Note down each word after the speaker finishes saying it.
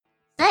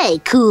Hey,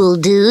 cool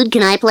dude,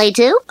 can I play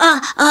too?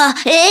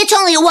 It's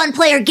only a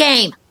one-player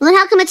game. Well, then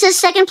how come it says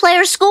second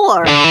player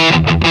score?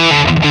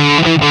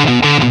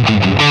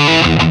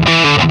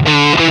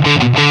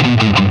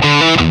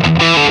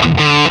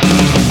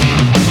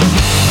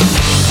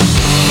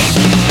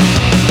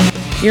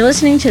 You're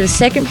listening to the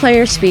Second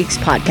Player Speaks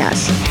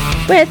podcast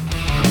with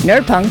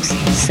Nerdpunk's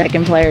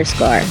Second Player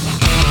Score.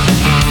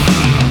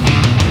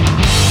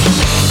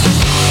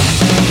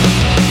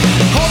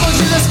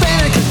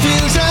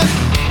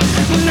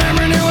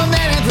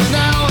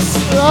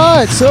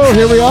 Alright, so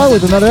here we are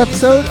with another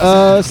episode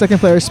of Second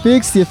Player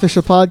Speaks, the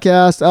official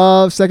podcast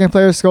of Second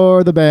Player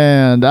Score, the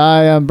band.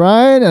 I am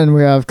Brian, and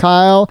we have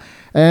Kyle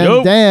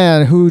and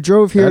Dan, who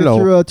drove here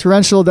through a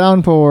torrential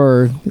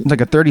downpour. It's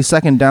like a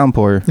 30-second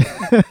downpour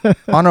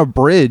on a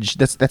bridge.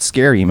 That's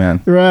scary,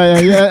 man. Right,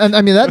 yeah, and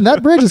I mean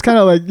that bridge is kind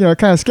of like,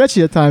 kind of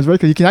sketchy at times, right?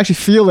 Because you can actually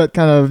feel it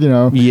kind of,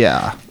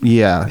 Yeah.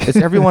 It's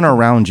everyone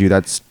around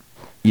you.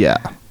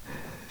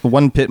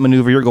 One pit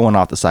maneuver, you're going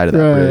off the side of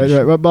that bridge.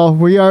 Right. Well,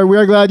 we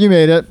are glad you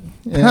made it.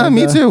 And,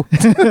 me too.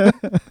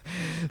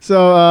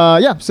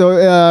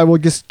 So we'll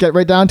just get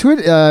right down to it.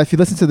 If you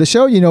listen to the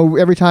show,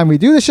 every time we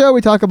do the show, we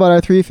talk about our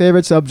three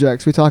favorite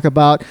subjects. We talk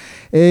about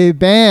a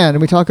band,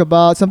 and we talk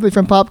about something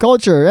from pop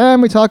culture,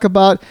 and we talk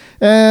about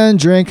and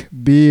drink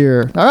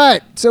beer. All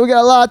right, so we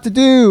got a lot to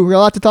do. We got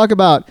a lot to talk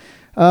about.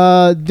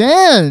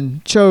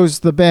 Dan chose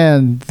the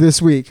band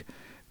this week.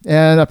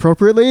 And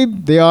appropriately,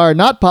 they are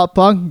not pop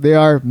punk, they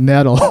are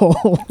metal.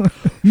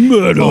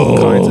 Metal. All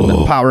kinds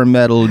of power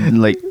metal,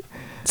 like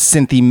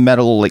synthy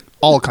metal, like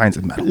all kinds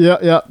of metal.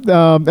 Yeah.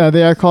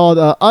 They are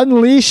called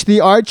Unleash the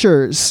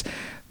Archers.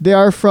 They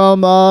are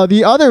from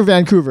the other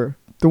Vancouver,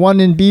 the one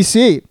in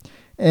BC.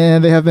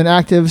 And they have been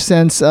active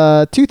since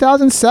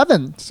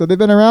 2007. So they've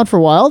been around for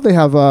a while. They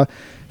have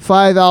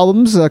 5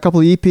 albums, a couple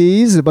of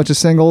EPs, a bunch of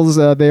singles.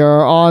 They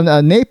are on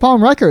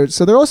Napalm Records,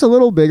 so they're also a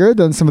little bigger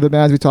than some of the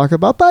bands we talk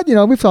about. But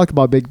we've talked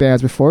about big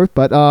bands before.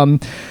 But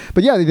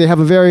yeah, they have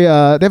a very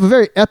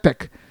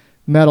epic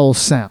metal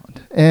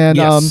sound. And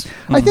yes.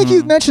 I think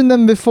you've mentioned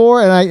them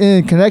before, and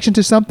in connection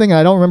to something.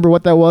 I don't remember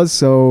what that was.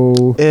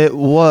 So it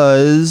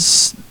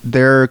was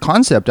their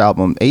concept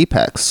album,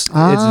 Apex.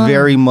 It's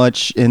very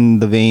much in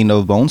the vein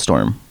of Bone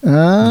Storm.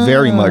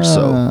 Very much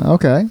so.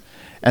 Okay.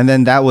 And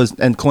then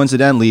and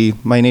coincidentally,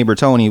 my neighbor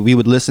Tony, we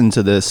would listen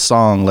to this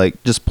song,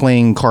 like just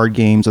playing card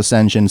games,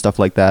 Ascension, stuff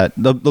like that.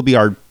 They'll be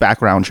our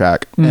background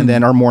track. And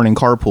then our morning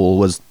carpool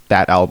was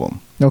that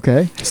album.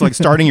 Okay. It's like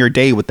starting your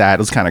day with that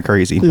was kind of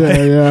crazy.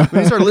 Yeah.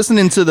 When you start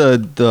listening to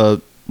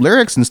the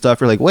lyrics and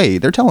stuff, you're like, wait,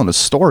 they're telling a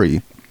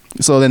story.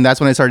 So then that's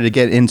when I started to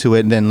get into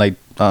it. And then like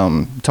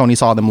Tony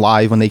saw them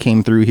live when they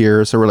came through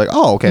here. So we're like,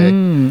 oh, okay.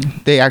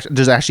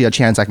 There's actually a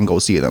chance I can go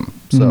see them.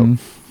 So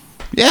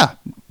yeah,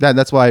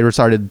 that's why I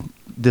started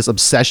this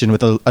obsession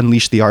with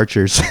Unleash the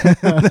Archers.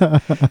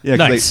 Yeah,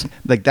 nice.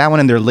 Like that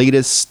one in their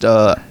latest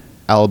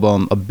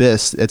album,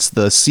 Abyss, it's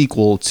the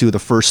sequel to the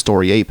first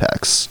story,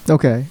 Apex.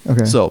 Okay.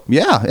 So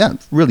yeah,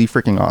 really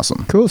freaking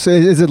awesome. Cool. So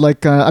is it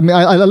like, I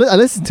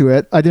listened to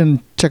it. I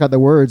didn't check out the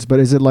words,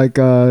 but is it like,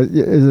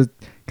 is it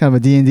kind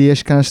of a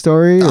D&D-ish kind of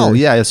story? Oh,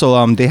 yeah.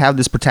 So they have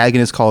this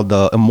protagonist called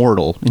the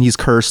Immortal, and he's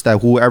cursed that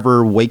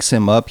whoever wakes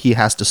him up, he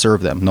has to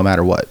serve them no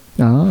matter what.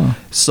 Oh.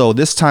 So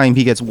this time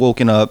he gets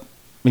woken up,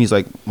 and he's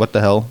like, what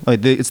the hell?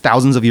 Like, it's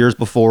thousands of years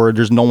before.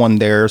 There's no one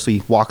there. So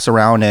he walks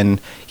around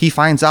and he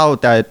finds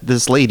out that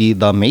this lady,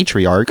 the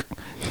matriarch.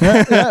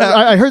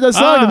 I heard that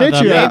song, the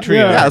matriarch.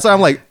 Yeah. So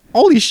I'm like,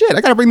 holy shit,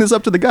 I got to bring this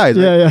up to the guys.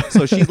 Right? Yeah.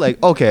 So she's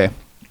like, okay.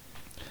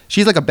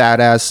 She's like a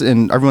badass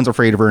and everyone's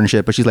afraid of her and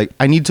shit. But she's like,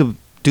 I need to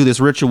do this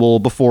ritual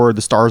before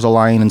the stars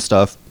align and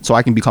stuff so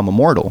I can become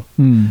immortal.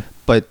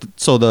 But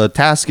so the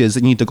task is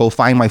I need to go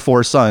find my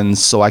 4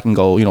 sons so I can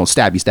go,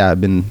 stab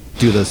and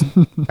do this.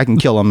 I can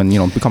kill them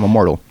and, become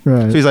immortal.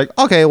 Right. So he's like,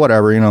 okay,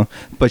 whatever,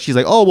 But she's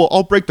like, oh, well,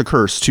 I'll break the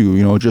curse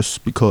too,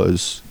 just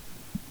because.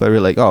 But we're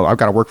like, oh, I've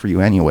got to work for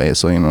you anyway.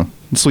 So,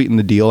 sweeten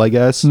the deal, I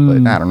guess.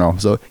 But I don't know.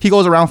 So he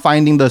goes around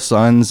finding the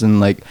sons and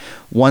like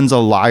one's a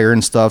liar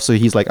and stuff. So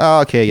he's like,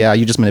 oh, okay, yeah,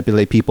 you just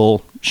manipulate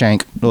people.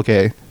 Shank.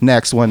 Okay.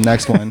 Next one.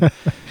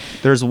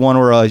 There's one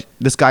where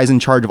this guy's in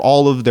charge of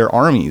all of their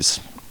armies.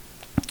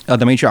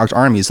 The matriarch's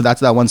army. So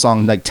that's that one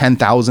song, like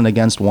 10,000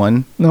 against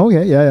 1.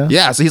 Okay, yeah.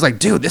 Yeah, so he's like,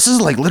 dude, this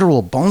is like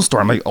literal Bone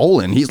Storm. Like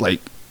Olin, he's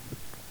like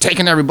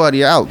taking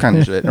everybody out kind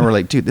of shit. And we're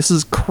like, dude, this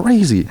is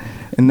crazy.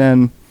 And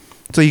then,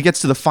 so he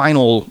gets to the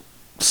final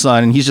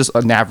son, and he's just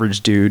an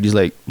average dude. He's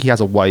like, he has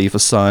a wife, a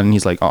son.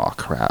 He's like, oh,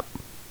 crap.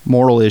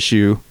 Moral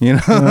issue,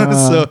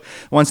 So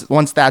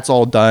once that's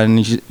all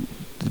done,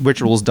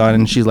 ritual's done,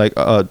 and she's like,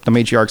 the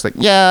matriarch's like,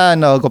 yeah,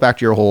 no, go back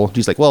to your hole.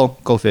 She's like, well,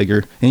 go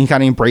figure. And he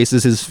kind of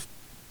embraces his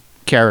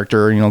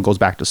character, goes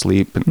back to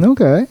sleep. And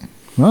okay.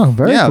 Wow,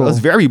 very cool. Yeah, it's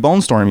very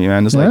Bone Stormy,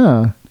 man. It's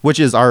like, which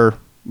is our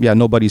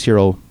nobody's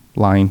hero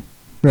line.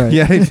 Right.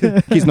 Yeah,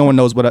 because no one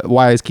knows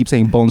why I keep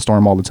saying Bone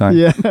Storm all the time.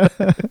 Yeah.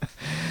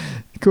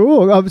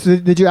 Cool. So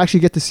did you actually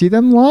get to see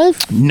them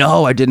live?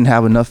 No, I didn't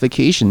have enough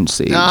vacation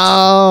saved.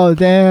 Oh,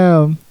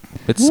 damn.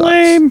 It sucks.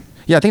 Lame.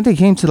 Yeah, I think they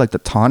came to like the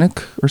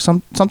Tonic or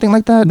something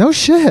like that. No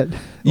shit.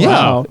 Yeah,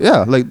 Wow.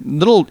 yeah, like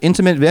little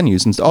intimate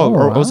venues and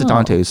or was it wow.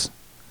 Dante's?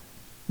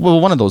 Well,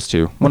 one of those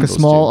two. One Like of a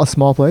those two.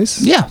 small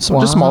place. Yeah, so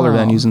just smaller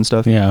Wow. venues and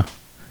stuff. Yeah.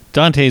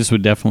 Dante's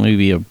would definitely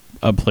be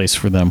a place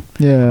for them.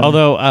 Yeah.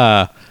 Although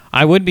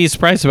I would be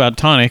surprised about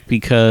Tonic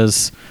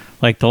because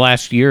like the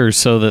last year or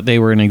so that they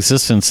were in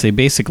existence, they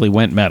basically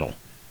went metal.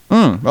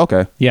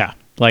 Okay. Yeah.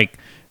 Like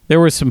there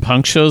were some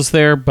punk shows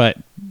there, but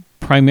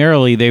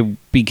primarily they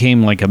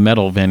became like a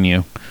metal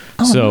venue.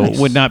 So nice. it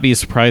would not be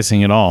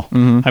surprising at all.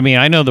 I mean,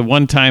 I know the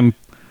one time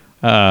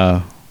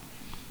Brian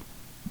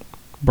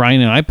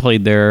and I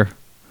played there,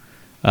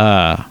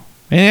 and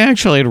it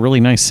actually had a really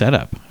nice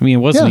setup. I mean,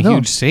 it wasn't a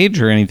huge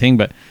stage or anything,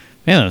 but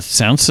man, the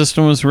sound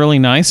system was really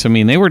nice. I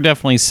mean, they were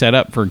definitely set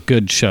up for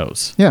good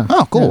shows. Yeah.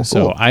 Oh, cool. Yeah.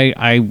 So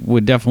I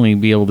would definitely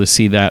be able to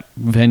see that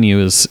venue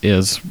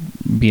as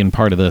being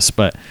part of this.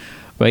 But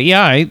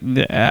yeah,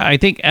 I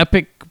think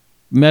epic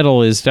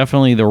metal is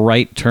definitely the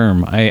right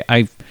term.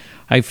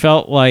 I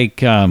felt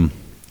like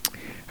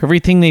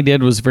everything they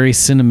did was very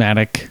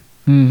cinematic.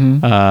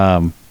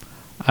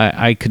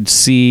 I could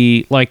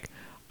see like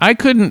I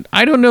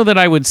don't know that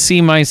I would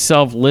see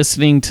myself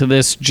listening to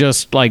this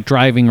just like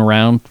driving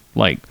around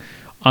like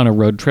on a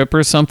road trip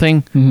or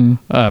something.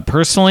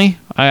 Personally,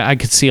 I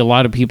could see a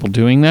lot of people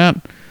doing that,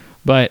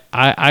 but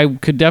I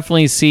could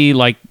definitely see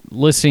like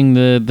listening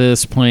to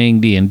this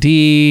playing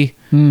D&D,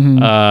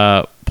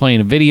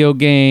 playing a video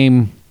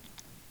game,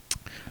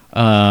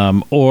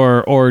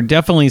 or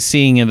definitely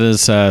seeing it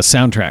as a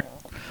soundtrack.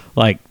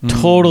 Like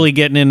totally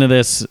getting into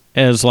this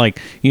as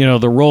like, you know,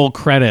 the roll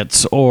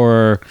credits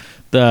or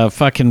the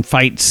fucking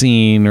fight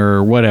scene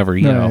or whatever,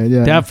 you know.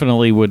 Yeah.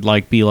 Definitely would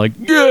like be like,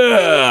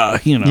 yeah,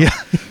 you know.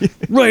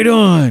 Right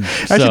on.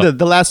 Actually,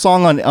 the last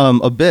song on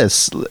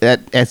Abyss,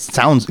 it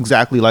sounds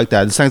exactly like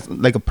that. It sounds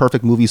like a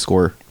perfect movie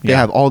score. They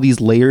have all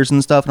these layers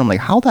and stuff, and I'm like,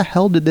 how the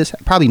hell did this?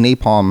 Probably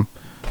Napalm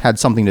had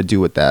something to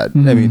do with that.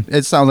 I mean,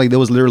 it sounds like it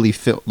was literally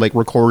like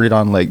recorded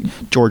on like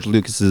George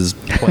Lucas's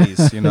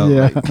place, you know.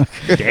 Yeah.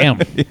 Like,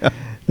 damn.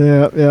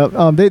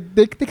 Yeah.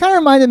 They kind of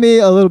reminded me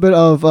a little bit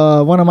of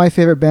one of my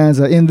favorite bands,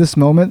 In This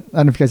Moment. I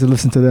don't know if you guys have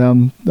listened to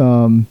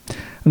them.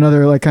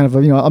 Another like kind of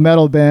a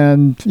metal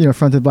band,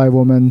 fronted by a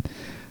woman.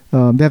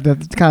 They have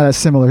that kind of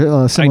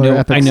similar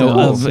epic I know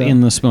sounds, of so.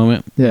 In This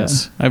Moment. Yeah.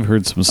 Yes, I've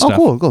heard some stuff.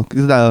 oh, cool.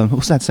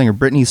 What's that singer?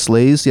 Brittany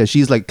Slays. Yeah,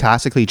 she's like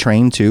classically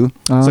trained too.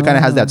 So it kind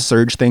of has that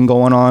surge thing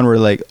going on where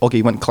like, okay,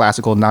 you went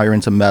classical, now you're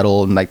into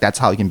metal, and like that's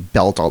how you can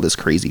belt all this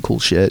crazy cool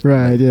shit.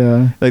 Right.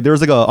 Yeah. Like there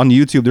was like on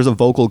YouTube, there's a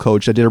vocal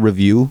coach that did a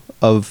review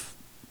of,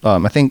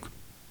 I think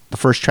the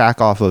first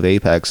track off of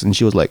Apex, and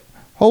she was like,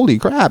 "Holy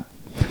crap!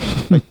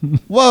 Like,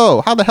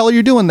 whoa, how the hell are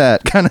you doing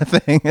that?" kind of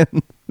thing.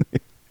 And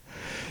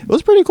it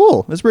was pretty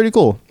cool. It's pretty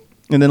cool.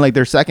 And then like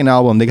their second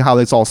album, how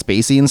it's all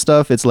spacey and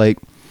stuff. It's like,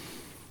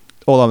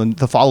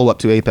 the follow up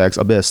to Apex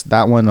Abyss.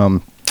 That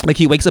one, like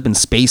he wakes up in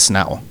space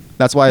now.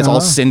 That's why it's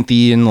all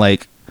synthy and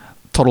like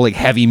total like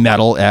heavy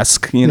metal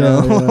esque, you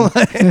know.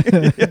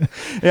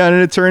 Yeah, and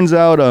it turns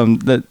out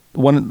that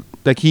one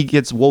like he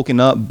gets woken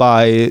up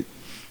by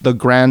the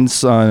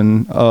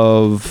grandson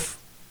of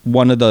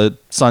one of the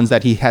sons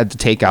that he had to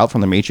take out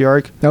from the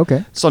matriarch.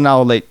 Okay. So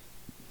now like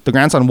the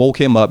grandson woke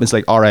him up. It's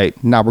like, all right,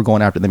 now we're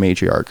going after the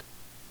matriarch.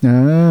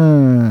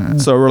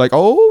 So we're like,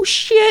 oh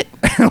shit,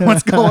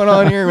 what's going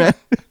on here, man?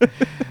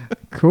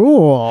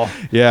 Cool.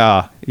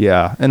 Yeah.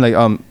 And like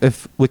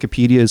if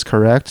Wikipedia is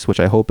correct, which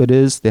I hope it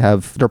is,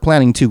 they're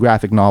planning 2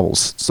 graphic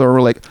novels. So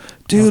we're like,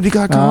 dude, we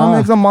got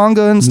comics and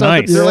manga and stuff.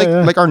 Nice. They're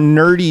Yeah. like our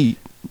nerdy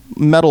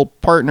metal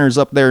partners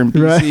up there in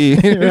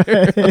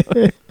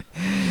BC.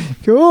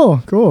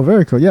 Cool.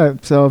 Very cool. Yeah.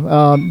 So,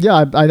 I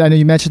know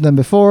you mentioned them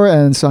before,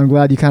 and so I'm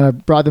glad you kind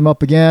of brought them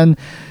up again.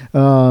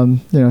 So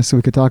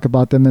we could talk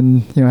about them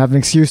and, have an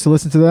excuse to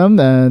listen to them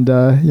and,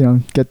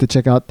 get to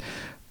check out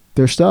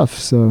their stuff.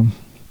 So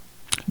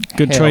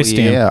Good choice,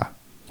 Dan. Yeah.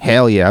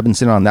 Hell yeah. I've been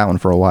sitting on that one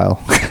for a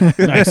while.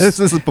 Nice. This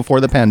is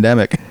before the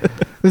pandemic.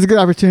 it was a good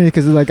opportunity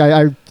because like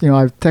I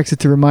texted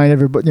to remind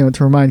everybody,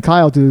 to remind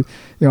Kyle to,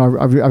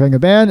 I'm having a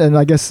band, and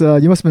I guess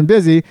you must have been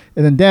busy.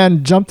 And then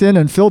Dan jumped in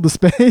and filled the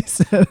space.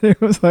 And it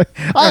was like,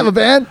 I have a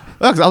band.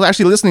 I was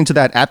actually listening to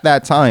that at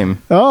that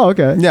time. Oh,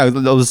 okay. Yeah,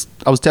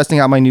 I was testing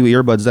out my new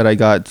earbuds that I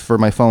got for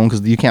my phone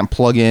because you can't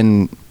plug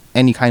in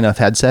any kind of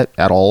headset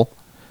at all.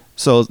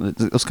 So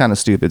it was kind of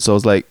stupid. So I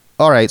was like,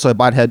 all right. So I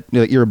bought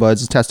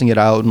earbuds, testing it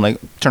out, and like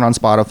turn on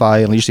Spotify,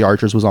 and Unleash the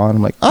Archers was on.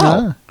 I'm like,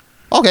 oh,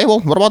 okay. Well,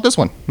 what about this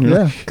one?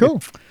 Yeah,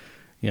 cool.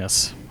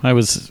 Yes, I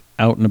was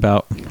out and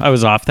about. I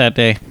was off that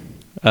day.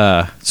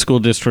 School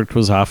district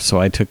was off,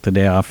 so I took the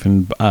day off,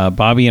 and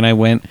Bobby and I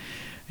went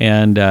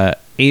and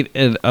ate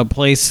at a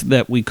place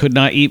that we could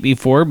not eat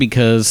before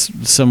because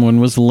someone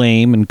was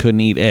lame and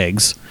couldn't eat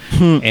eggs,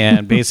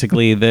 and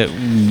basically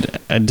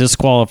that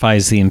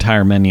disqualifies the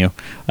entire menu.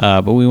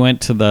 But we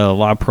went to the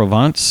La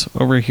Provence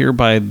over here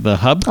by the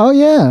hub. Oh,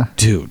 yeah.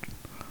 Dude,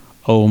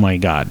 oh my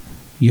God,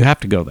 you have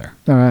to go there.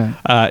 All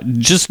right.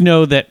 Just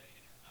know that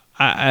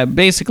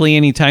basically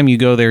anytime you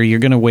go there, you're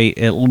going to wait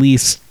at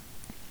least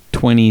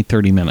 20,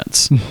 30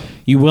 minutes.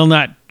 You will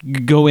not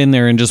go in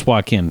there and just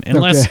walk in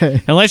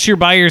unless you're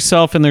by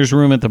yourself and there's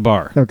room at the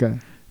bar. Okay.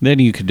 Then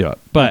you could do it.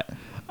 But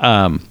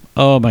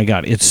oh my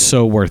God, it's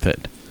so worth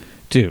it,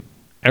 dude.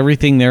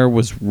 Everything there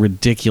was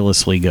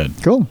ridiculously good.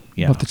 Cool.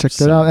 Yeah, We'll have to check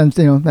that out.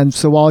 And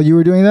so while you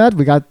were doing that,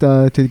 we got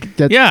to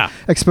get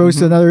exposed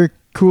to another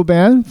cool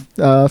band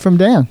from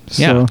Dan.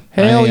 So,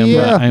 hell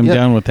yeah. I'm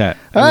down with that.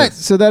 All right.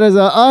 So that is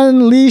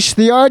Unleash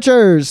the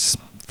Archers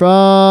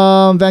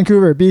from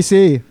Vancouver,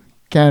 BC,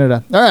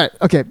 Canada. All right.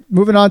 Okay.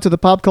 Moving on to the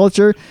pop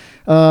culture.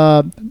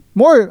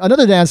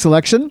 Another Dan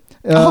selection.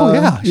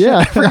 Yeah.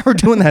 I forgot we're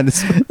doing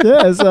that.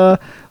 Yes.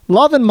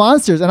 Love and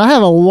Monsters, and I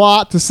have a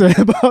lot to say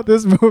about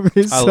this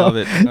movie. So, I love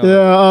it.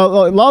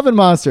 Love and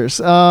Monsters.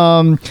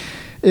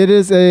 It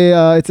is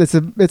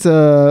it's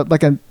a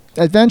like an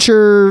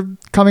adventure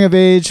coming of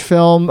age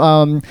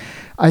film.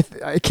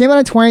 It came out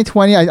in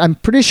 2020. I'm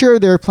pretty sure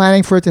they were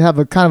planning for it to have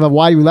a kind of a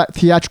wide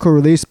theatrical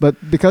release,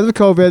 but because of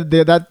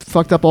COVID, that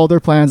fucked up all their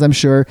plans, I'm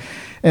sure,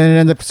 and it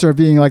ended up sort of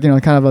being like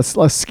kind of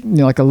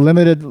like a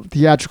limited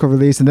theatrical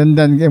release, and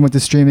then it went to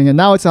streaming, and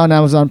now it's on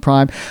Amazon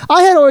Prime.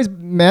 I had always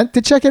meant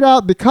to check it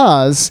out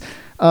because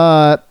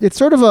it's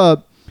sort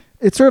of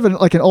it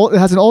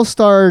has an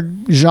all-star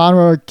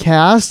genre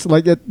cast.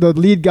 Like the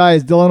lead guy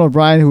is Dylan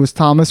O'Brien, who was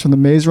Thomas from The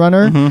Maze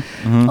Runner,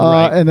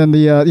 Right. and then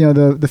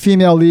the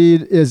female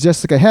lead is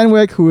Jessica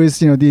Henwick, who is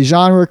the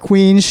genre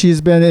queen. She's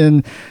been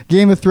in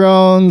Game of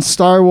Thrones,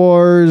 Star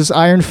Wars,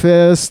 Iron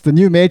Fist, the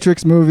new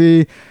Matrix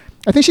movie.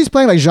 I think she's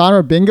playing like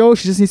genre bingo.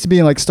 She just needs to be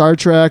in like Star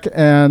Trek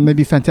and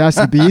maybe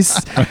Fantastic Beasts,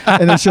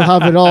 and then she'll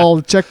have it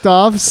all checked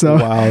off. So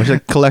wow, she's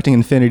like collecting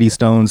Infinity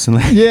Stones and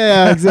like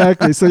yeah,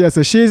 exactly.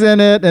 So she's in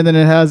it, and then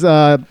it has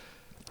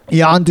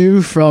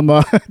Yondu from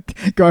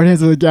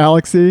Guardians of the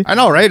Galaxy. I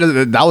know, right?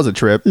 That was a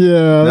trip.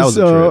 Yeah, that was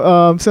a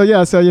trip. So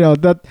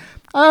that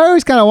I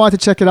always kind of wanted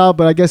to check it out,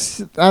 but I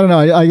guess I don't know.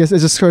 I guess it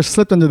just sort of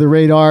slipped under the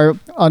radar,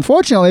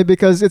 unfortunately,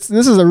 because this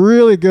is a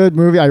really good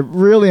movie. I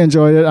really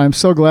enjoyed it. I'm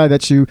so glad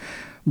that you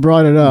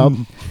brought it up.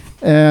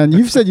 And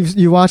you've said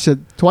you watched it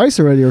twice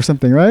already or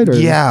something, right? Or?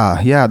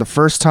 Yeah. The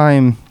first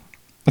time,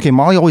 okay,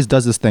 Molly always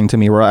does this thing to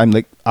me where I'm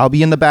like, I'll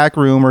be in the back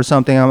room or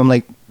something. I'm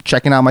like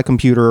checking out my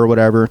computer or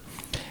whatever.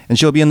 And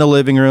she'll be in the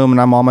living room and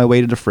I'm on my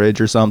way to the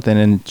fridge or something.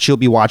 And she'll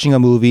be watching a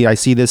movie. I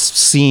see this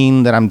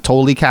scene that I'm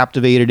totally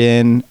captivated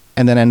in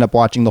and then end up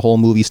watching the whole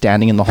movie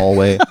standing in the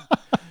hallway.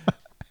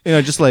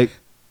 Just like,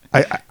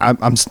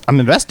 I'm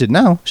invested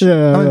now.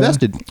 I'm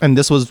invested, and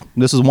this was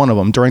one of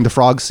them during the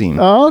frog scene.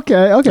 Oh,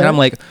 okay. And I'm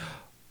like,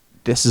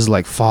 this is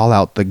like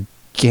Fallout the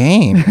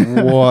game.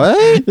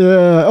 What?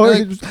 Yeah.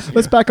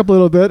 Let's back up a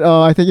little bit.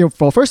 I think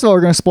first of all,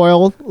 we're going to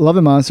spoil Love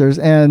and Monsters,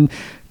 and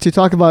to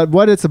talk about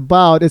what it's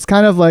about, it's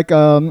kind of like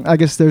I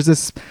guess there's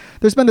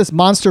been this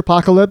monster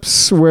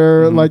apocalypse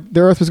where like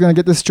the Earth was going to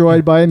get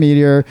destroyed by a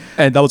meteor,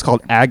 and that was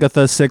called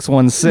Agatha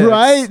 616.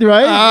 Right.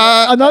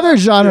 Another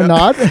genre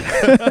nod.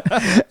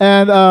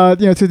 And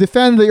to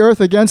defend the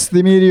Earth against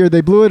the meteor,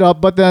 they blew it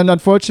up. But then,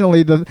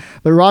 unfortunately, the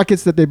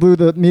rockets that they blew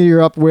the meteor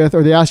up with,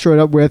 or the asteroid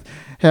up with,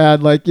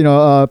 had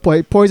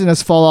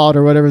poisonous fallout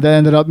or whatever that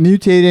ended up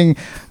mutating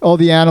all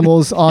the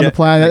animals on the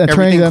planet and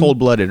turning them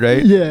cold-blooded,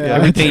 right? Yeah,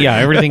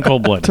 everything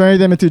cold-blooded. Turning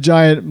them into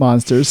giant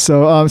monsters.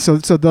 So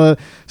the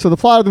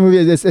plot of the movie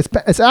is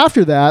it's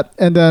after that,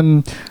 and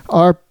then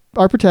our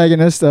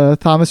protagonist,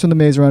 Thomas from The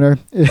Maze Runner,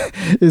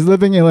 is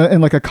living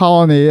in like a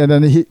colony, and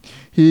then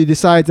he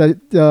decides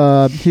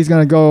that he's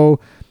gonna go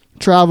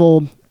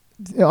travel,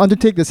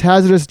 undertake this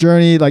hazardous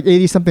journey, like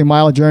 80-something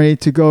mile journey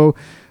to go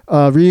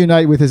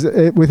reunite with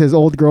his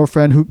old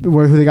girlfriend who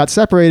they got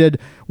separated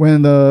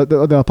when the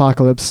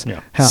apocalypse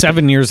happened.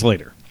 7 years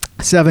later.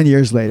 7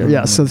 years later,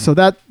 yeah. So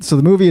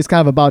the movie is kind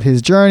of about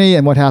his journey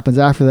and what happens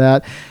after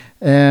that,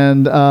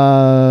 and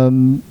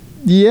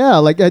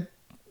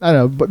I don't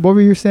know. But what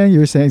were you saying? You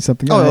were saying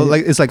something. Oh,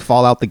 like it's like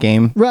Fallout the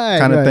game, right?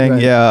 Kind of thing.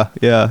 Right.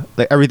 Yeah.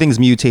 Like everything's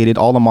mutated.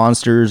 All the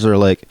monsters are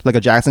like a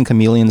Jackson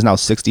chameleon's now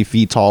 60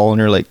 feet tall, and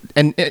you're like,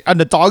 and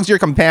the dog's your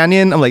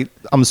companion. I'm like,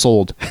 I'm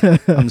sold.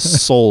 I'm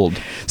sold.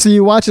 So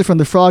you watched it from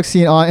the frog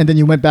scene on, and then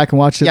you went back and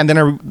watched it. Yeah, and then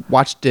I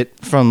watched it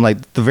from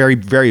like the very,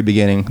 very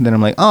beginning. Then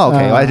I'm like, oh,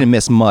 okay, well, I didn't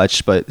miss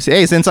much, but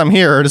hey, since I'm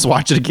here, I'll just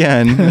watch it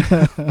again.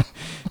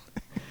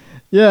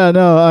 Yeah,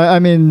 no, I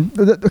mean,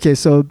 okay,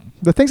 so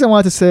the things I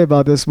wanted to say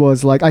about this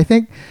was like, I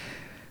think,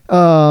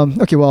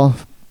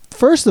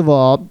 first of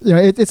all,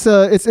 it's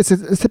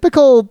a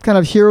typical kind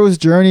of hero's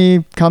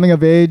journey, coming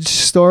of age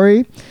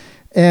story,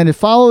 and it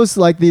follows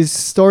like these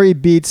story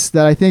beats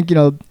that I think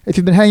if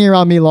you've been hanging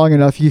around me long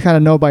enough, you kind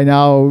of know by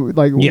now,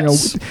 like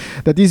yes.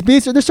 That these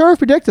beats they're sort of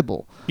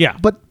predictable. Yeah,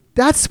 but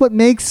that's what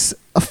makes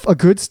a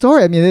good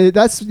story. I mean,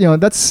 that's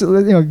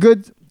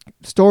good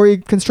story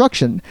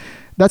construction.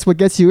 That's what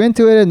gets you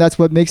into it, and that's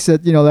what makes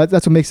it,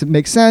 that's what makes it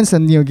make sense,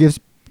 and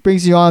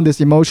brings you on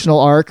this emotional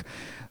arc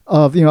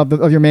of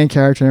of your main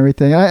character and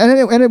everything,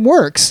 and it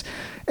works.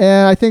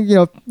 And I think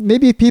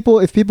maybe if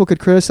people could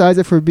criticize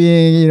it for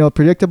being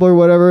predictable or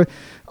whatever,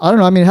 I don't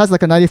know. I mean, it has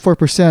like a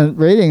 94%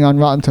 rating on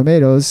Rotten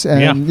Tomatoes,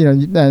 and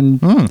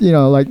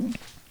like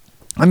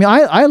I mean,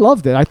 I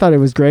loved it. I thought it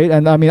was great,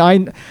 and I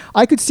mean,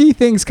 I could see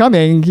things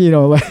coming,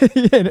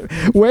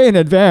 way in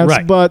advance.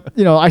 Right. But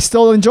I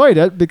still enjoyed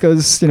it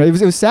because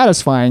it was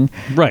satisfying.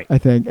 Right. I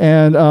think,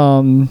 and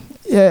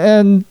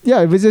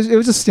it was just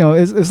it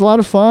was a lot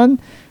of fun,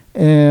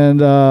 and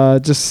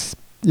just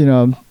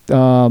kind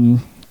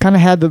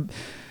of had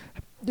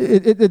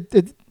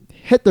it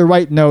hit the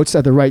right notes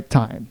at the right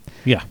time.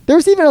 Yeah.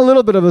 There's even a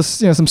little bit of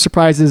some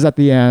surprises at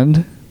the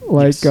end,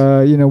 like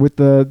Yes. with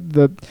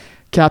the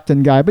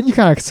captain guy, but you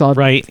kind of saw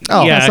Right.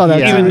 Oh, yeah. I saw that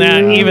even too.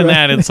 that.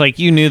 That. It's like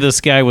you knew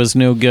this guy was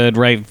no good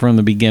right from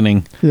the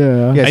beginning.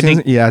 Yeah. Yeah, I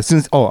think- as soon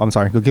as I'm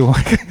sorry. Go get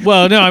one.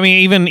 Well, no, I mean,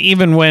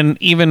 even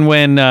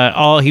when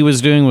all he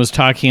was doing was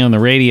talking on the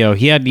radio,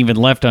 he hadn't even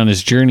left on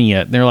his journey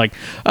yet. And they're like,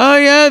 "Oh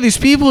yeah, these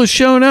people have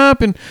shown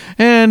up,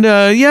 and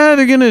yeah,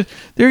 they're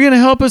gonna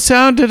help us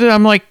out."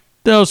 I'm like,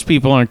 those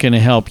people aren't gonna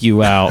help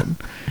you out.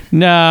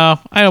 No,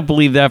 I don't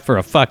believe that for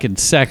a fucking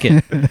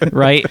second,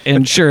 right?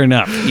 And sure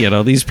enough,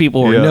 these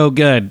people were Yeah. no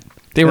good.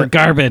 They were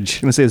garbage,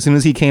 I'm gonna say as soon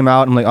as he came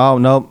out, I'm like, oh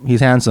no,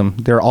 he's handsome.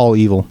 They're all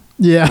evil.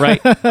 Yeah.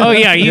 right? Oh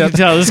yeah, you can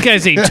tell this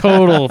guy's a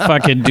total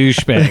fucking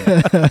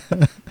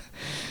douchebag.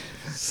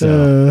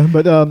 So.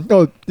 But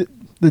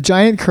the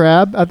giant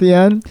crab at the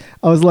end,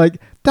 I was like,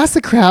 that's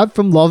the crab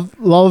from Love.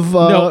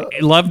 No,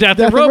 Love, Death,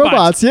 and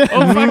Robots. Yeah.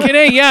 Oh, fucking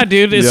A. Yeah,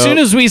 dude. As Yep. soon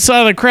as we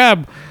saw the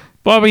crab,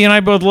 Bobby and I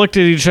both looked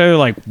at each other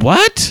like,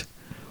 what?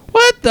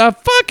 What the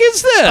fuck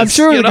is this? I'm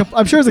sure. You know?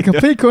 I'm sure it's a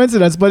complete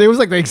coincidence, but it was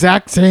like the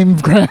exact same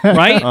crab.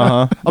 Right?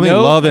 Uh-huh. I mean,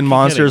 No Love and fucking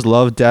Monsters,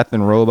 Love, Death,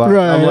 and Robots.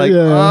 Right, I'm like,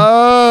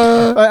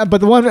 yeah. But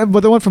the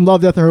one from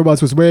Love, Death, and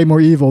Robots was way more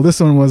evil. This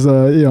one was,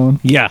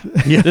 Yeah.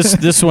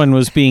 This one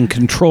was being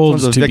controlled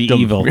This one's a to victim.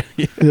 be evil.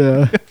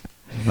 yeah.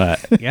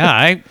 But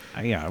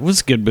yeah, it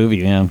was a good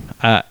movie, man.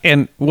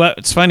 And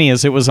what's funny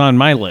is it was on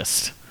my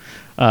list.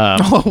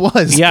 oh, it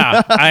was.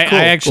 Yeah, I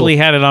actually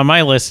had it on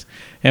my list,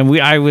 and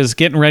I was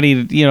getting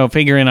ready to,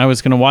 figuring I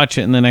was going to watch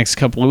it in the next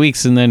couple of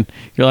weeks, and then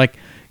you're like,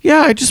 yeah,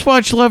 I just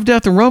watched Love,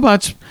 Death, and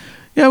Robots.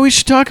 Yeah, we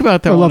should talk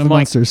about that Or one. Love I'm and like,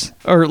 Monsters.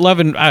 or Love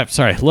and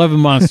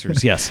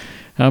Monsters. Yes,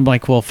 and I'm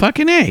like, well,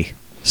 fucking A.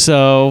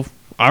 So,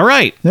 all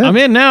right, Yeah. I'm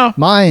in now.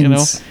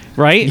 Mines.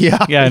 Right?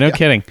 Yeah. Yeah, no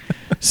kidding.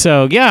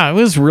 So, yeah, it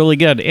was really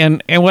good.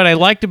 And what I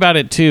liked about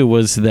it too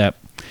was that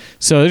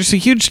so there's a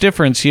huge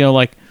difference,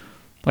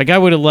 like I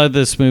would have loved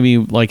this movie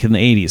like in the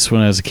 80s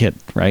when I was a kid,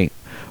 right?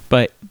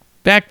 But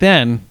back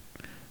then,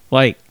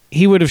 like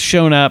he would have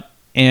shown up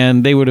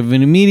and they would have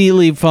been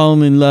immediately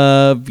fallen in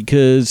love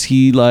because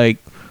he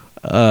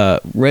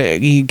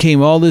he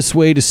came all this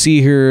way to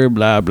see her,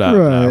 blah blah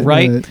blah,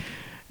 right?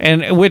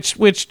 And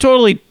which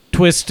totally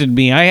twisted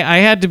me. I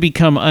had to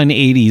become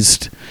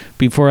un-80s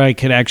before I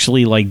could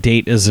actually like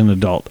date as an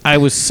adult. I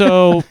was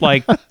so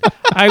like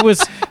I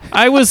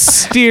was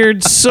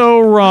steered so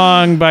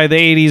wrong by the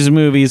 80s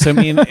movies. I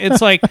mean,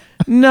 it's like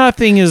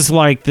nothing is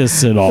like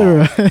this at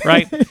all,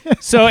 right?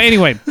 So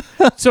anyway,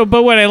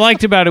 but what I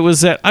liked about it was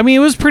that it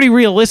was pretty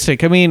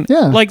realistic. I mean,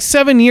 Yeah. like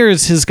 7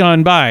 years has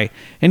gone by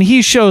and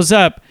he shows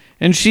up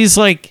and she's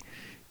like,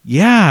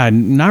 yeah,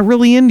 not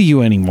really into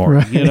you anymore.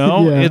 Right,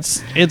 yeah.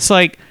 It's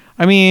like,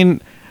 I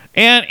mean,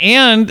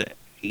 and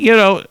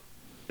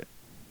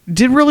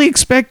didn't really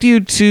expect you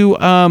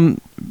to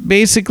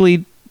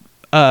basically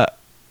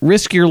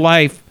risk your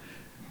life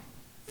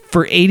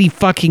for 80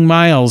 fucking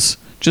miles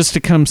just to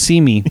come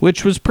see me,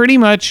 which was pretty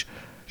much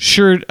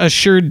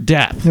assured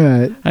death.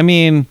 Right. I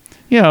mean,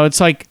 it's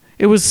like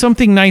it was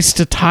something nice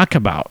to talk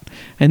about,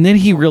 and then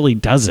he really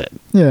does it.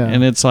 Yeah.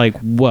 And it's like,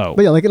 whoa.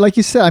 But yeah, like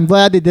you said, I'm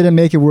glad they didn't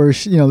make it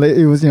worse. It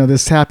was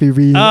this happy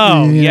reunion.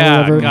 Oh, or yeah,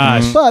 whatever.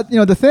 gosh. But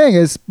the thing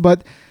is,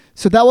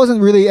 so that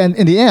wasn't really, and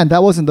in the end,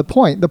 that wasn't the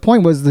point. The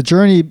point was the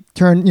journey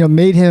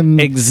made him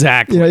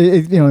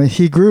Exactly.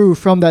 He grew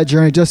from that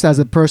journey just as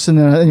a person,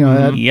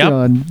 Yep.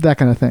 and that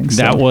kind of thing.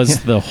 So. That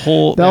was the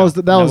whole. That was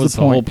the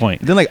whole point.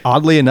 point. Then, like,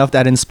 oddly enough,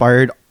 that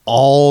inspired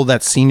all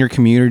that senior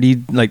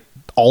community, like,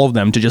 all of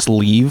them to just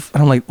leave.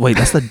 And I'm like, wait,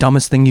 that's the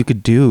dumbest thing you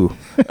could do.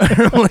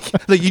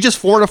 like you just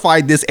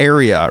fortified this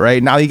area,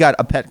 right? Now you got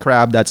a pet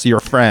crab that's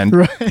your friend.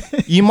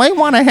 Right. You might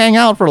want to hang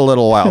out for a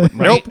little while.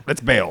 Nope, let's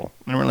bail.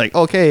 And we're like,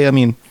 okay, I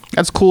mean,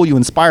 that's cool. You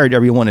inspired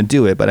everyone to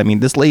do it. But I mean,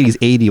 this lady's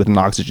 80 with an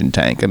oxygen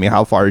tank. I mean,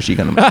 how far is she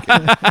going to make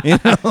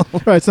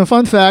it? Right. Some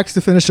fun facts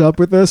to finish up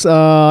with this.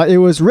 It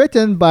was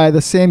written by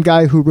the same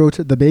guy who wrote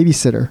The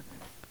Babysitter.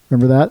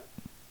 Remember that?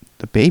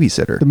 The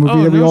Babysitter. The movie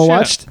Oh, that we no all shit.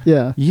 watched?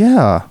 Yeah.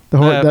 Yeah.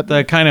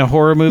 The kind of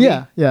horror movie.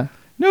 Yeah.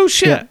 No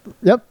shit. Yeah.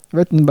 Yep.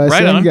 Written by the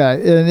Right same on. guy.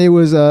 And it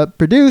was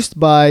produced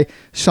by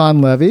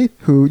Sean Levy,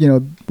 who,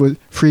 was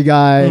Free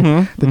Guy,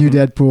 the new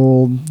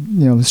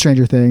Deadpool,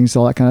 Stranger Things,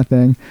 all that kind of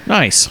thing.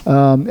 Nice.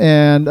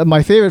 And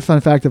my favorite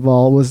fun fact of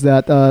all was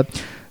that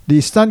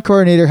the stunt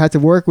coordinator had to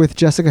work with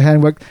Jessica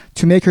Henwick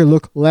to make her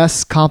look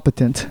less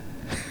competent.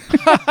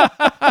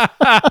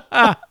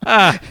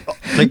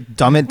 Like,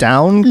 dumb it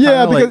down?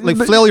 Yeah, Kinda because-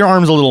 like flail your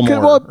arms a little more.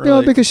 Well, or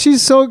like- because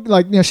she's so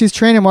she's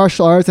trained in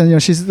martial arts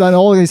and she's done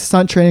all this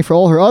stunt training for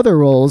all her other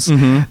roles.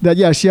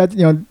 That she had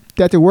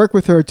they had to work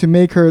with her to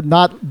make her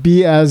not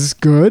be as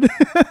good.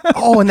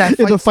 Oh, and that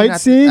In the fight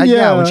scene?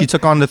 Yeah. when she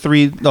took on the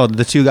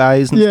two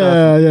guys and yeah,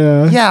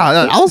 stuff.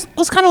 yeah. I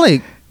was kind of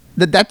like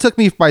that took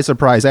me by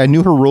surprise. I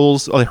knew her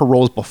roles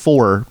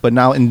before, but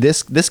now in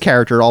this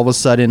character, all of a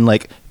sudden,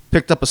 like,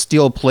 picked up a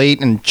steel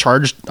plate and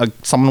charged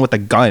someone with a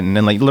gun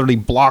and like literally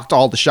blocked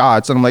all the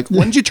shots. And I'm like,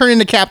 when did you turn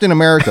into Captain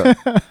America?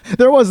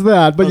 There was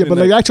that, but but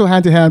like the actual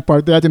hand-to-hand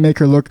part, they had to make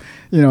her look,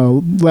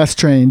 less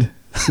trained.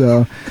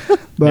 So,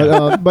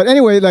 but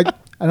anyway, like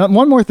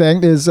one more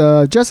thing is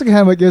Jessica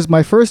Henwick is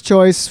my first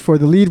choice for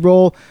the lead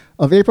role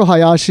of April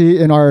Hayashi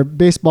in our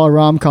baseball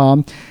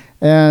rom-com.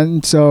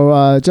 And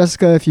so,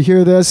 Jessica, if you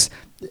hear this,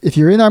 if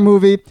you're in our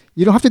movie,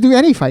 you don't have to do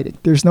any fighting.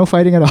 There's no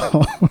fighting at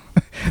all.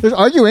 There's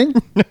arguing,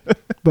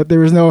 but there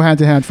was no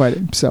hand-to-hand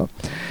fighting. So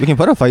we can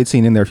put a fight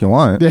scene in there if you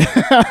want. Yeah,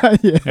 I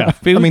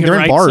mean, they're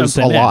in bars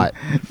a lot.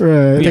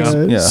 Right.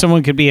 Yeah.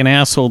 Someone could be an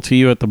asshole to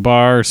you at the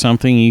bar or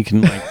something. You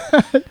can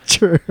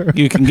True.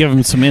 You can give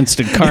them some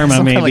instant karma,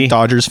 Some maybe. kind of like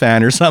Dodgers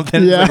fan or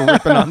something. Yeah. Like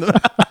ripping on them.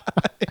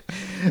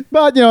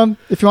 But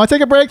if you want to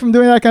take a break from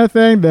doing that kind of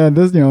thing, then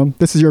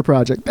this is your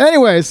project.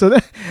 Anyway, so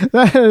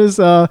that is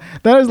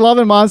Love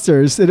and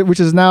Monsters, which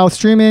is now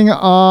streaming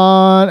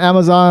on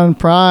Amazon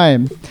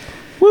Prime.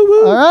 Woo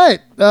woo! All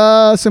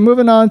right, so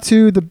moving on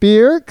to the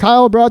beer.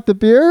 Kyle brought the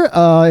beer.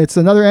 It's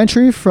another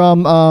entry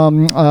from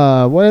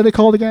what are they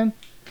called again?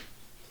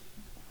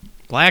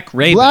 Black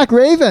Raven. Black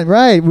Raven,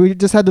 right? We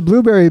just had the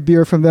blueberry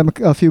beer from them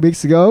a few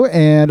weeks ago,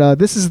 and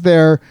this is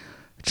their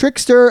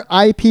Trickster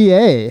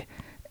IPA.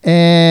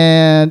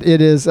 And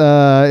it is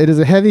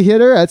a heavy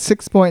hitter at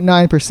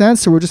 6.9%.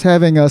 So we're just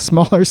having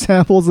smaller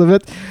samples of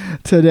it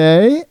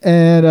today.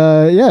 And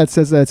it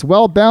says that it's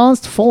well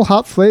balanced, full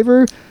hop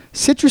flavor,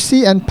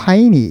 citrusy and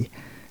piney.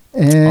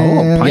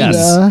 And,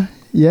 yes.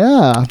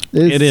 Yeah,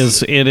 it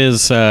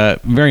is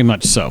very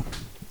much so.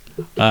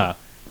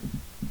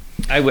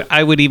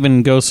 I would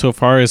even go so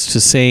far as to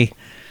say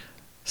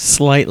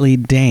slightly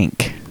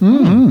dank.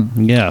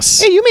 Mm-hmm.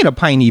 Yes. Hey, you made a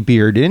piney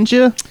beer, didn't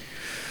you?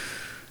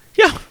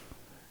 Yeah.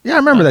 Yeah, I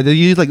remember that. Did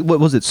you use what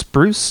was it,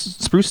 spruce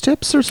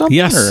tips or something?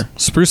 Yes, or?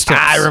 spruce tips.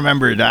 I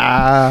remember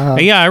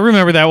that. Yeah, I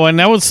remember that one.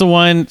 That was the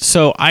one.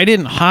 So I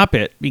didn't hop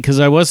it because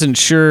I wasn't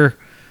sure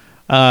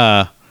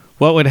what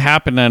would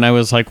happen, and I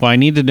was like, well, I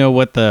need to know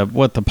what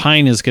the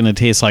pine is going to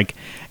taste like.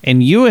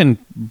 And you and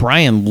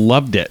Brian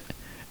loved it.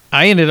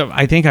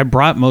 I think I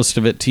brought most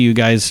of it to you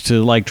guys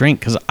to drink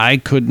because I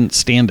couldn't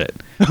stand it.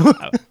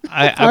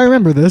 I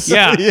remember this.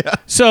 Yeah.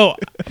 So,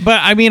 but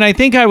I mean, I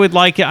think I would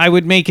like it. I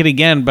would make it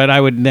again, but I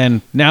would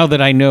then, now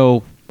that I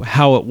know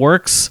how it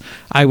works,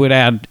 I would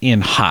add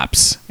in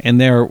hops.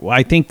 And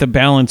I think the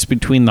balance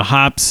between the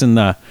hops and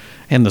the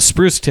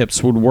spruce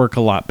tips would work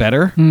a lot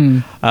better.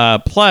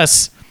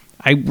 Plus,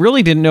 I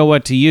really didn't know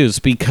what to use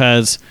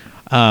because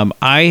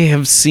I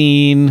have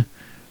seen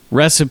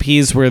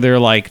recipes where they're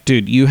like,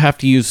 dude, you have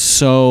to use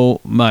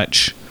so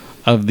much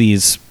of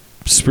these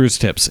spruce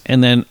tips,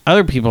 and then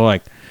other people are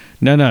like,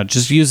 no,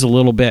 just use a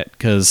little bit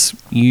because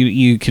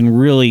you can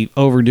really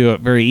overdo it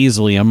very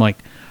easily. I'm like,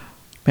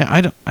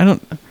 man, I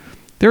don't.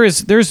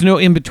 There's no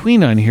in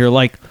between on here.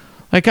 Like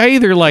I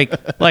either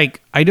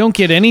like I don't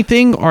get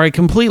anything or I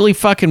completely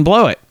fucking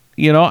blow it.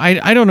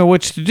 I don't know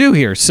which to do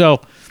here. So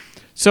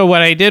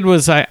what I did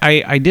was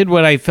I did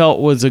what I felt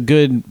was a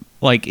good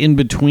in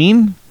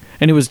between.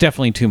 And it was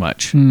definitely too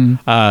much.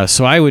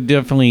 So I would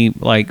definitely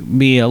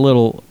be a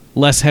little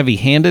less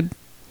heavy-handed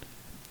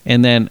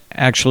and then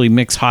actually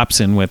mix hops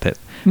in with it.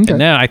 Okay.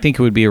 And then I think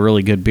it would be a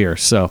really good beer.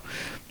 So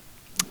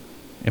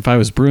if I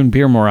was brewing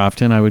beer more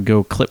often, I would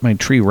go clip my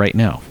tree right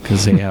now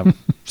because they have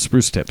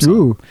spruce tips.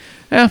 Ooh.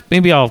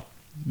 Maybe I'll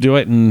do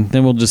it, and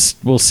then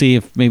we'll see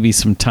if maybe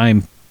some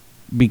time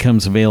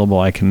becomes available.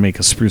 I can make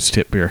a spruce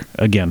tip beer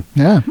again.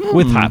 Yeah.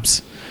 With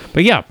hops.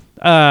 But yeah,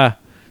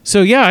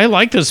 so yeah, I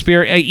like this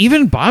beer.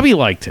 Even Bobby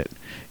liked it.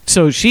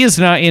 So she is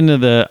not into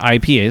the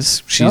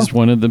IPAs. She's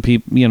one of the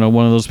people,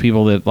 one of those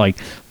people that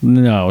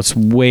no, it's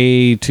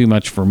way too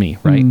much for me,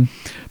 right?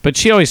 But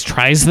she always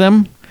tries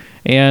them,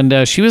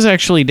 and she was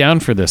actually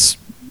down for this.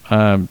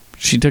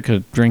 She took a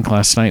drink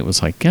last night.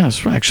 Was like, yeah,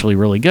 it's actually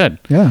really good.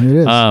 Yeah, it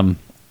is.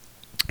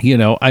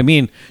 I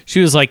mean,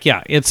 she was like,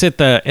 yeah, it's at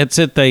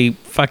the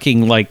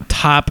fucking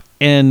top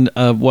end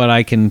of what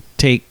I can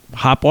take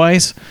hop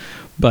wise.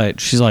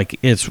 But she's like,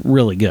 it's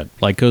really good.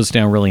 Goes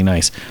down really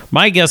nice.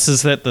 My guess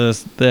is that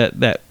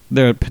the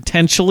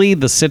potentially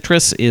the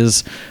citrus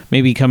is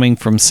maybe coming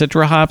from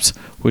Citra hops,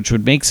 which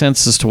would make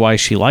sense as to why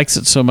she likes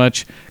it so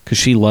much because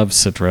she loves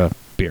Citra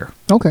beer.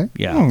 Okay.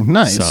 Yeah. Oh,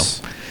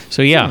 nice.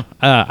 So yeah,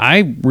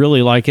 I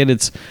really like it.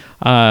 It's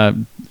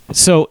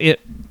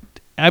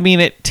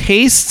it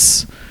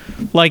tastes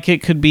like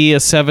it could be a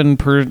 6.9%,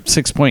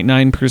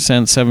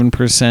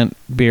 7%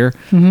 beer,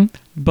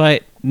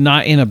 but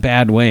not in a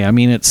bad way. I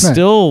mean, it's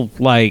still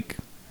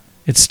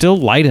it's still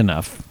light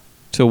enough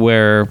to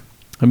where,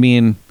 I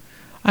may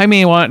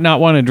not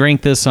want to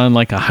drink this on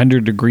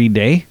 100-degree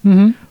day,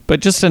 but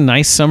just a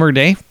nice summer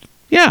day.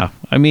 Yeah,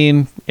 I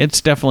mean, it's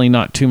definitely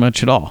not too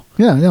much at all.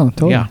 Yeah, no,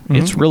 totally. Yeah,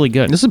 it's really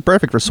good. This is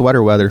perfect for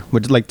sweater weather,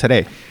 which is like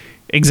today.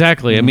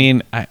 Exactly. I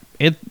mean,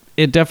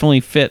 it definitely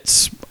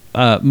fits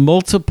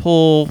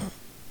multiple,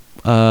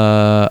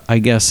 I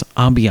guess,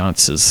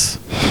 ambiances.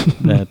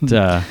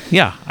 That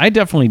I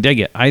definitely dig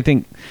it. I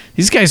think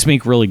these guys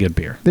make really good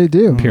beer. They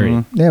do.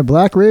 Period. Yeah,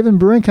 Black Raven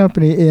Brewing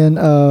Company in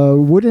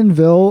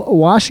Woodinville,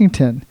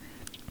 Washington.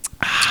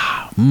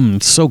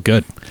 It's so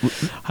good.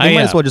 They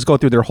might as well just go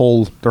through their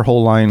whole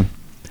line.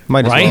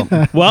 Might as Right?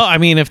 well. Well, I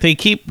mean, if they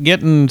keep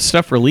getting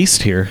stuff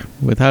released here,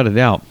 without a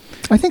doubt.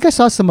 I think I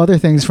saw some other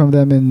things from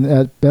them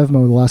at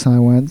Bevmo the last time I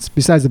went,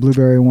 besides the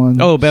blueberry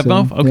one. Oh,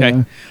 Bevmo? So,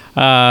 Okay.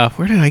 yeah.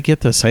 Where did I get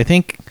this? I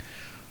think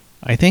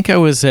I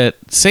was at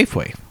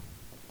Safeway.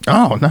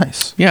 Oh,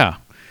 nice. Yeah.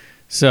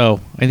 So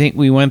I think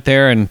we went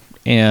there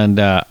and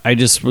I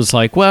just was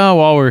like, well,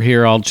 while we're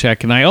here, I'll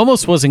check. And I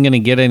almost wasn't going to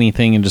get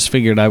anything and just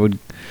figured I would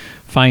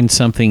find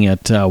something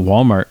at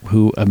Walmart,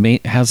 who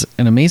has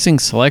an amazing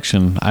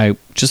selection. I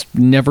just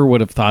never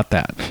would have thought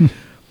that.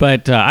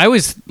 But I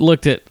always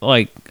looked at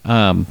like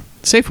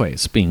Safeway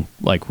as being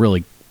like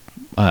really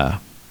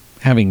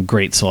having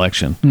great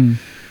selection.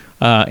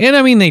 And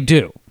I mean, they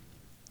do.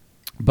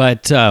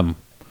 But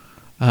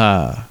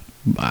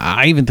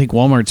I even think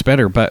Walmart's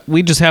better, but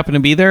we just happened to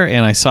be there,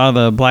 and I saw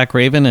the Black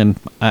Raven, and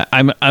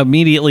I'm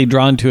immediately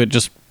drawn to it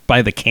just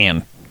by the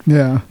can.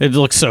 Yeah. It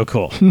looks so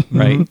cool,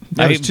 right?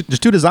 Yeah, there's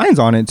two designs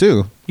on it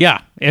too.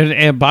 Yeah,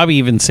 and Bobby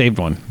even saved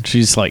one.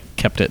 She's like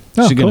kept it.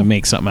 Oh, She's cool. gonna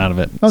make something out of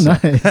it. Oh, So,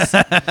 nice.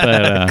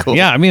 but Cool.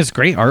 yeah, I mean it's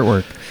great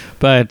artwork.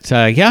 But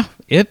yeah,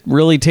 it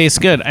really tastes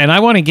good, and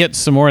I want to get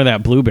some more of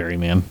that blueberry,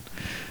 man.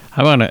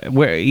 I want to.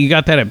 Where you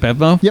got that at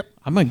Bevmo? Yep.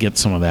 I'm gonna get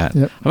some of that.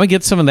 Yep. I'm gonna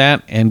get some of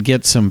that and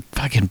get some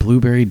fucking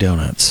blueberry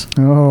donuts.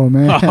 Oh,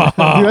 man. Do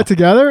that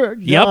together?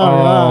 Yep.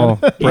 God.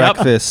 Oh,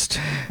 breakfast.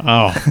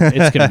 Oh,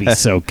 it's gonna be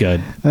so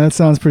good. That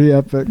sounds pretty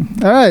epic.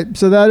 All right,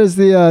 so that is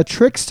the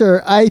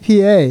Trickster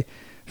IPA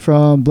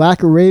from Black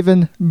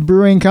Raven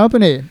Brewing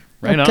Company.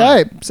 Right on.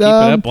 Okay, Keep so,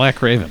 it up,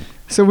 Black Raven.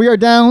 so we are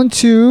down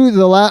to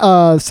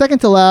the second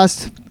to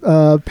last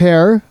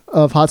pair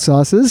of hot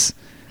sauces,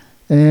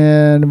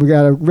 and we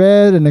got a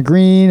red and a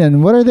green.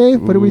 And what are they?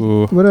 What do we?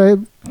 Ooh. What are I?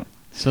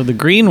 So the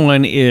green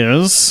one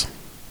is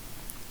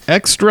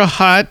extra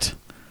hot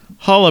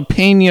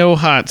jalapeno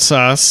hot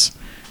sauce,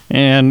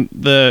 and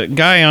the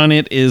guy on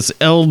it is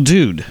El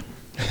Dude.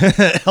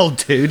 El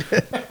Dude.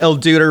 El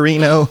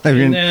Duderino. I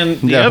mean, And then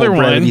the that other whole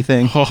one, brevity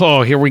thing.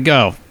 oh, here we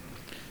go.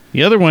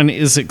 The other one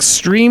is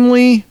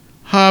extreme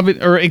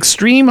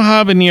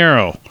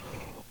habanero.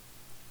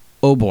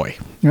 Oh boy,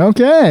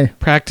 Okay.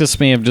 practice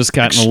may have just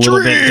gotten a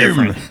little bit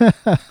different.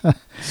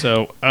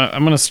 So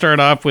I'm going to start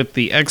off with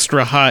the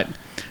extra hot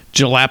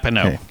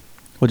jalapeno. Okay.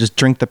 We'll just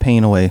drink the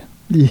pain away.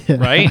 Yeah.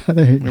 Right?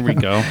 There you Here we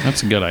go.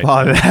 That's a good idea.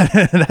 Oh,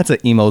 that's an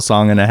emo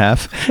song and a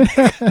half.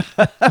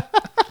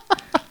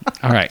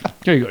 All right.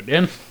 Here you go,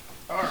 Dan.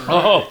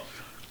 Oh.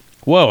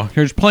 Whoa.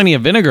 There's plenty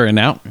of vinegar in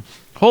that.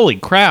 Holy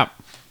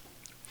crap.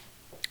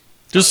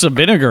 Just the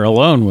vinegar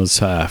alone was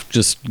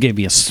just gave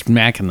you a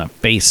smack in the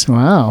face.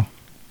 Wow.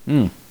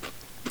 Oh,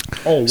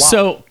 wow.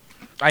 So,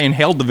 I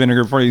inhaled the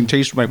vinegar before I even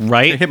tasted my...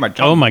 right? It hit my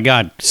tongue. Oh, my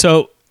God.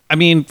 So, I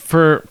mean,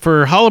 for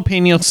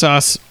jalapeno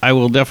sauce, I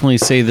will definitely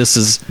say this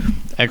is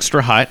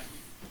extra hot.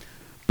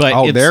 But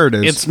Oh, there it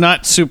is. It's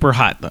not super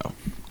hot, though.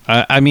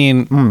 I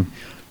mean,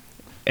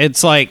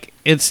 it's like,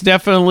 it's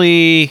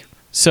definitely...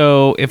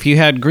 So, if you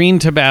had green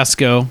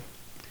Tabasco,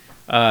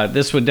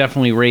 this would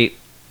definitely rate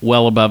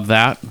well above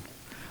that.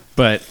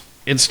 But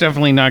it's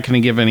definitely not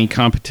going to give any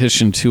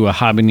competition to a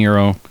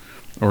habanero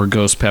or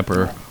ghost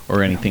pepper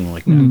or anything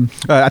like that.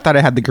 I thought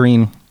I had the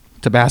green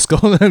Tabasco.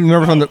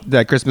 Remember from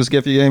that Christmas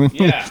gift you gave me?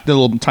 Yeah. The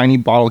little tiny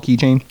bottle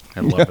keychain.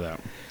 I love that.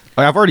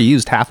 I've already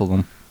used half of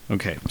them.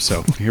 Okay,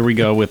 so here we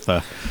go with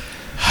the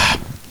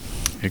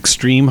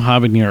extreme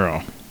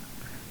habanero.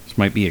 This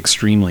might be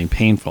extremely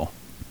painful.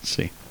 Let's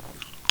see.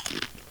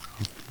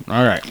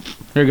 All right,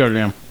 here you go,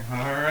 Dan. All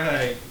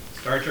right.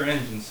 Start your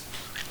engines.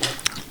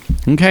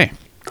 Okay,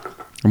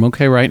 I'm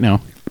okay right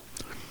now.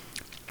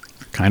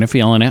 Kind of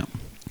feeling it.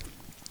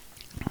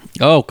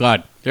 Oh,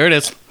 God. There it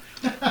is.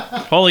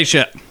 Holy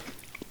shit.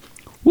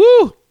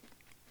 Woo!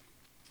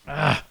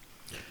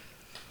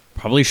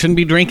 Probably shouldn't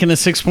be drinking a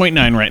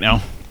 6.9 right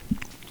now.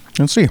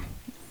 Let's see.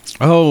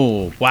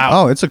 Oh,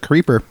 wow. Oh, it's a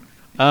creeper.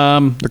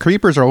 The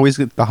creepers are always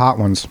the hot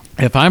ones.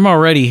 If I'm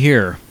already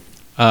here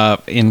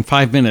in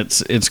 5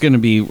 minutes, it's going to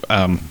be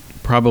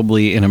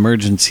probably an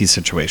emergency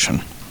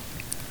situation.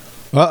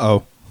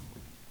 Uh-oh.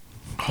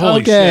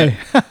 Holy Okay.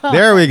 shit.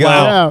 There we go.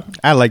 Wow.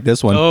 I like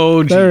this one.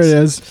 Oh, There it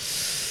jeez.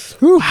 is.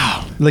 Whew.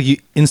 Like you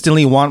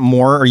instantly want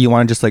more, or you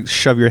want to just like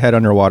shove your head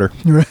underwater.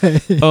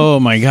 Right. Oh,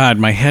 my God.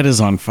 My head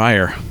is on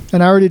fire.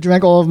 And I already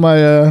drank all of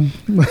my.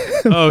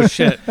 Oh,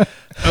 shit.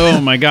 Oh,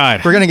 my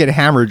God. We're gonna get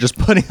hammered just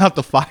putting out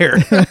the fire.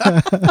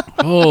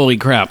 Holy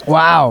crap.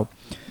 Wow.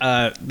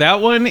 That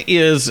one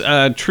is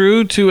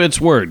true to its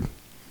word.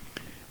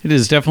 It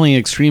is definitely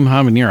extreme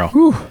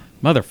habanero.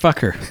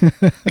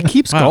 Motherfucker. It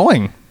keeps Wow.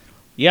 going.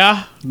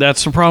 Yeah,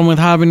 that's the problem with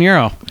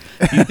habanero.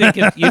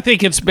 You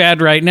think it's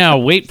bad right now.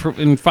 Wait for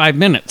in 5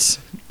 minutes.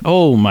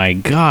 Oh my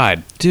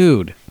God,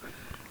 dude.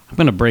 I'm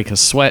going to break a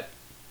sweat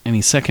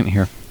any second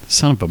here.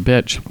 Son of a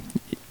bitch.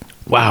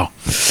 Wow.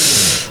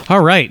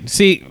 All right.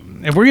 See,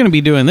 if we're going to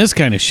be doing this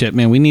kind of shit,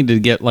 man, we need to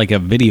get like a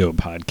video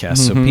podcast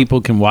so people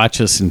can watch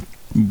us and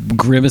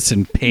grimace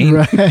in pain.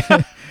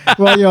 Right.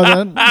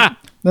 Well,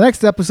 the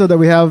next episode that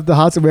we have, the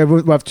hot, we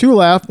have 2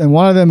 left, and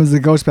one of them is the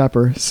ghost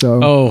pepper.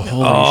 So. Oh,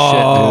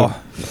 holy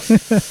shit,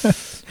 dude.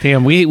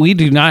 Damn, we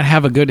do not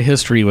have a good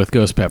history with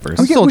ghost peppers.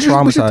 We should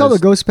tell the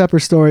ghost pepper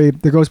story,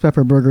 the ghost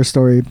pepper burger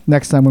story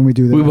next time when we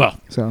do that. We will.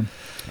 So.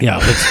 Yeah,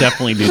 let's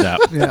definitely do that.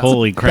 Yeah.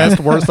 Holy crap.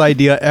 Best worst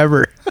idea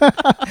ever.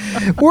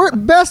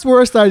 Best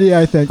worst idea,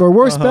 I think, or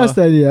worst best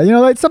idea.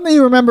 Like something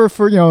you remember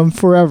for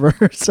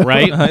forever. So.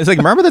 Right? It's like,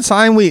 remember the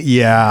time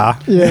Yeah.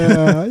 Right.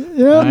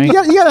 You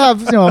gotta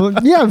have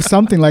you have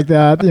something like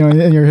that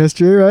in your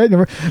history, right?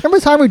 Remember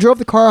the time we drove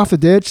the car off the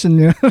ditch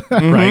and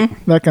Right.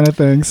 that kind of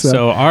thing.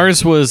 So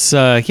ours was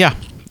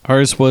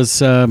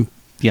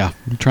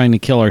trying to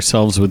kill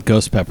ourselves with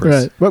ghost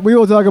peppers. right, but we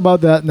will talk about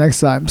that next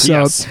time. So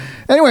Yes.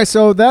 anyway,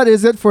 so that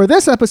is it for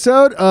this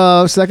episode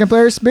of Second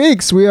Player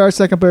Speaks. We are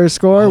Second Player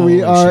Score.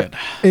 We Holy are shit.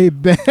 a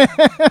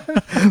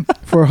band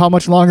for how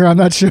much longer I'm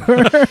not sure.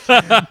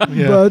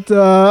 But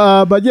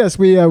yes,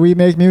 we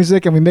make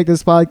music and we make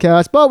this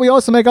podcast, but we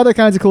also make other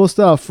kinds of cool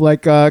stuff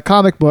like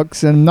comic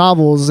books and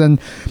novels. And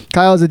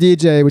Kyle's a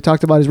DJ. We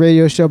talked about his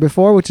radio show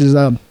before, which is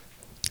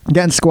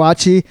Getting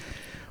Squatchy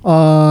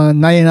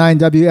on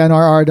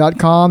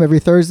 99WNRR.com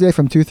every Thursday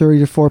from 2:30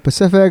 to 4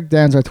 Pacific.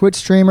 Dan's our Twitch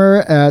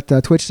streamer at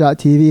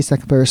twitch.tv,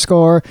 Second Player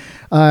Score.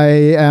 I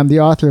am the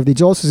author of the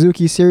Joel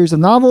Suzuki series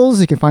of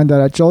novels. You can find that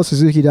at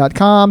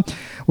joelsuzuki.com.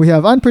 We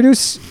have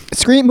unproduced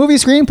movie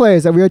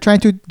screenplays that we are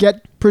trying to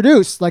get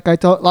produced. Like I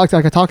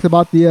talked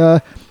about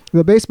the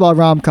baseball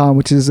rom-com,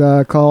 which is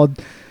called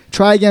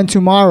Try Again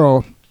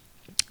Tomorrow.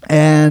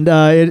 And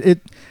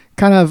it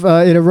kind of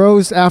it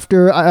arose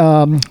after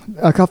a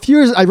few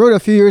years. I wrote a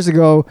few years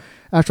ago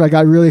after I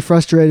got really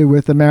frustrated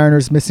with the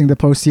Mariners missing the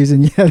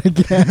postseason yet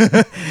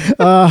again.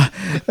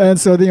 And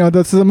so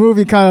the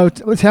movie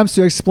kind of attempts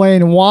to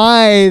explain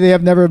why they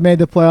have never made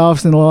the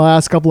playoffs in the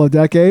last couple of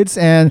decades.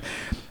 And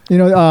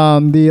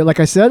like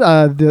I said,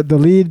 the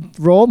lead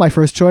role, my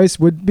first choice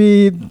would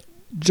be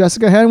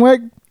Jessica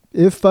Henwick.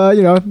 If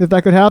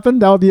that could happen,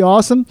 that would be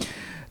awesome.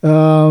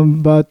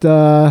 But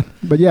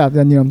yeah,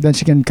 then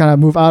she can kind of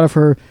move out of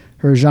her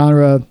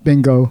genre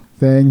bingo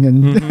thing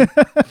and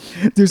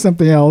do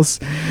something else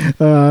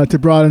to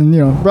broaden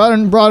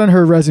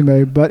her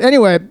resume. But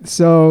anyway,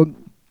 so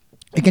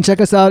you can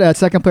check us out at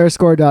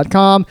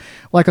secondplayerscore.com,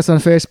 like us on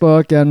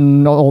Facebook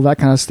and all that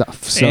kind of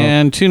stuff. So.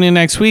 And tune in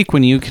next week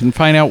when you can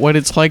find out what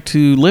it's like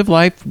to live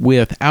life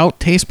without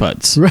taste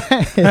buds.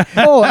 Right.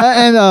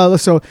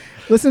 So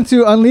listen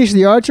to Unleash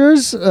the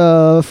Archers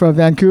from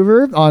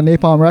Vancouver on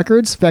Napalm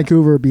Records,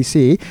 Vancouver,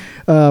 BC.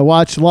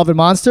 Watch Love and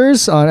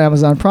Monsters on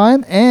Amazon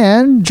Prime,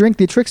 and drink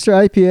the Trickster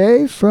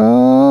IPA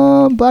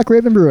from Black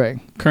Raven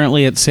Brewing.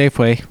 Currently at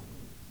Safeway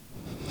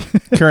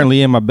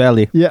Currently in my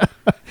belly. Yeah.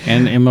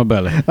 and in my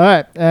belly. All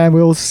right, and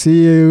we'll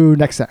see you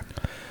next time.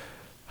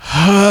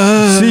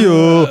 See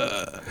you.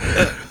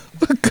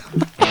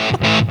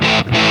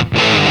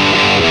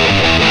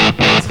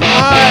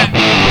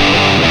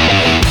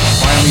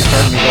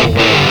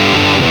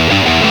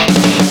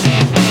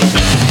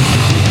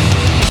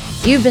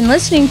 You've been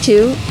listening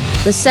to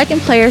the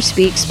Second Player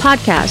Speaks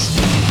podcast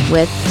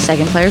with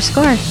Second Player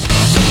Score.